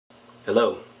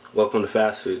Hello, welcome to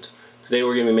Fast Foods. Today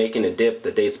we're going to be making a dip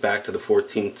that dates back to the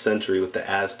 14th century with the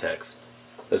Aztecs.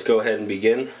 Let's go ahead and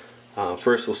begin.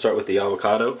 First we'll start with the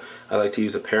avocado. I like to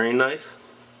use a paring knife.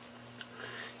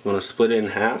 You want to split it in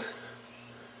half.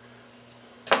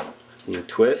 You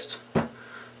twist.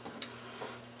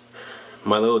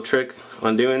 My little trick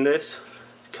on doing this,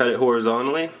 cut it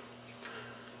horizontally.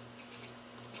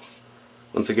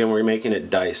 Once again, we're making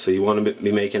it diced, so you want to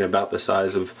be making about the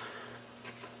size of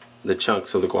the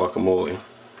chunks of the guacamole.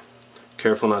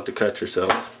 Careful not to cut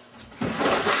yourself.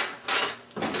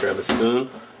 Grab a spoon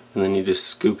and then you just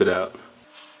scoop it out.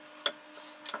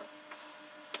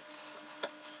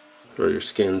 Throw your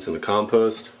skins in the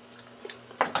compost.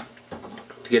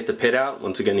 To get the pit out,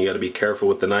 once again you got to be careful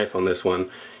with the knife on this one.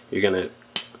 You're going to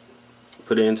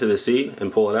put it into the seed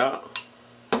and pull it out.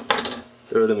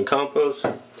 Throw it in the compost.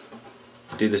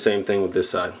 Do the same thing with this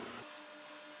side.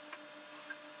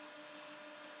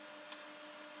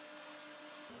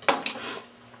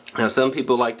 Now some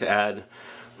people like to add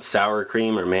sour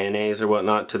cream or mayonnaise or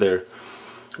whatnot to their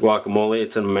guacamole.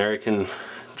 It's an American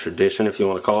tradition, if you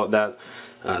want to call it that.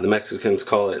 The Mexicans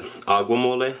call it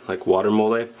aguamole, like water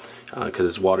mole, because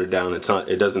it's watered down.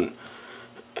 It doesn't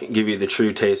give you the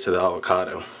true taste of the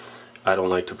avocado. I don't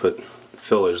like to put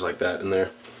fillers like that in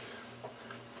there.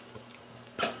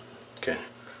 Okay,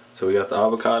 so we got the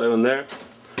avocado in there.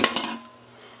 I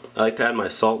like to add my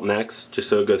salt next, just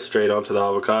so it goes straight onto the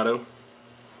avocado.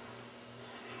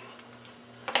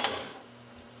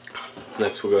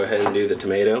 Next we'll go ahead and do the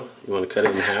tomato. You want to cut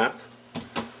it in half,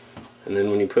 and then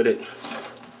when you put it,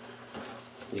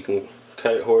 you can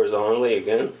cut it horizontally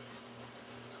again.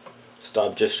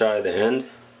 Stop just shy of the end.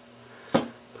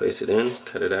 Place it in,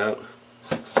 cut it out.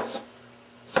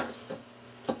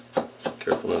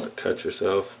 Careful not to cut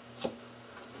yourself.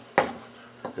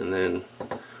 And then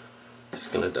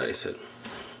just gonna dice it.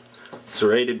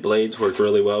 Serrated blades work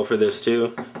really well for this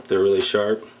too. They're really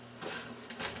sharp.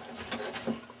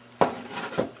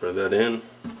 Throw that in.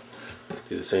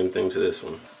 Do the same thing to this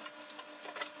one.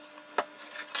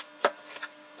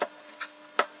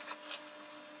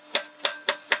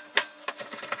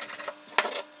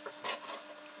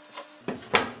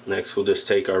 Next we'll just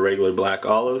take our regular black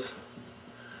olives,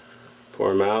 pour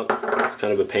them out. It's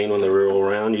kind of a pain when they roll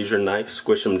around. Use your knife,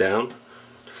 squish them down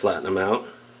to flatten them out.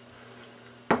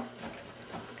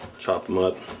 Chop them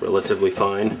up relatively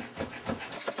fine.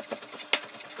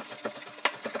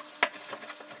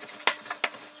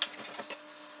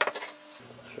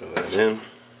 Throw that in.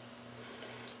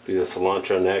 Do the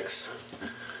cilantro next.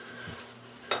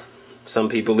 Some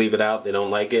people leave it out, they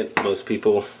don't like it. Most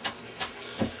people,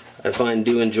 I find,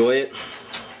 do enjoy it.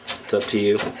 It's up to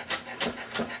you.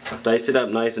 Dice it up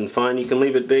nice and fine. You can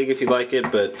leave it big if you like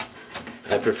it, but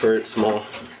I prefer it small.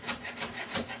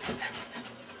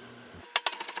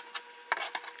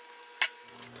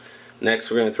 Next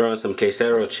we're going to throw in some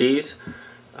queso cheese.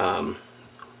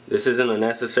 This isn't a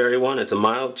necessary one. It's a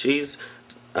mild cheese.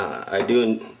 I do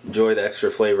enjoy the extra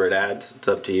flavor it adds. It's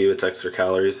up to you. It's extra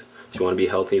calories. If you want to be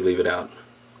healthy, leave it out.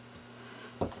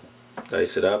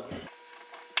 Dice it up.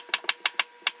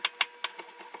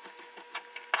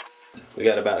 We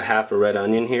got about half a red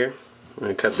onion here. I'm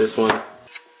going to cut this one.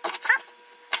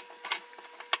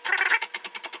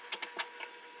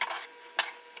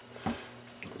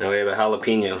 Now we have a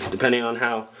jalapeno. Depending on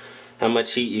how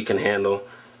much heat you can handle,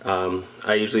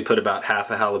 I usually put about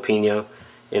half a jalapeno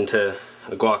into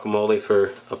a guacamole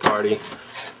for a party.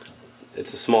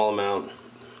 It's a small amount,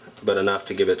 but enough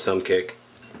to give it some kick.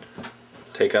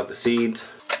 Take out the seeds.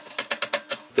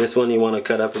 This one you want to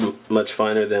cut up much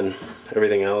finer than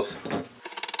everything else.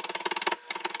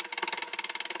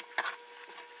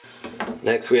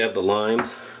 Next we have the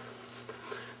limes.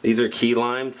 These are key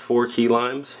limes, 4 key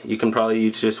limes. You can probably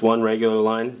use just one regular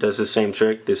lime. Does the same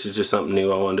trick. This is just something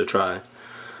new I wanted to try.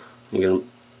 You're going to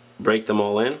break them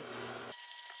all in.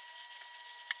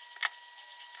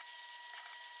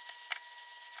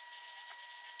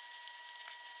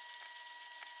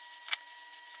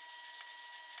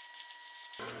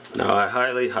 Now I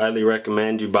highly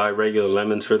recommend you buy regular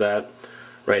lemons for that.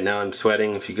 Right now I'm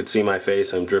sweating. If you could see my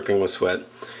face, I'm dripping with sweat.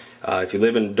 If you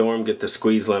live in a dorm, get the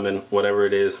squeeze lemon, whatever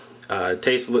it is. It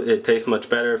tastes much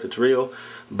better if it's real,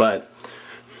 but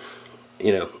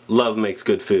you know, love makes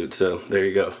good food, so there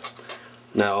you go.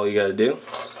 Now all you gotta do,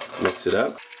 mix it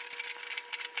up.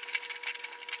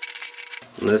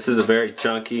 And this is a very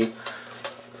chunky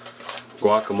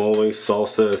guacamole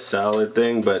salsa salad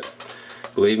thing, but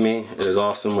believe me, it is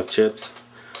awesome with chips.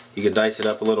 You can dice it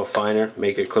up a little finer,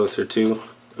 make it closer to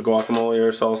a guacamole or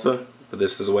a salsa, but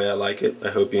this is the way I like it. I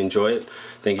hope you enjoy it.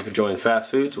 Thank you for joining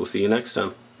Fast Foods. We'll see you next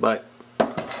time. Bye.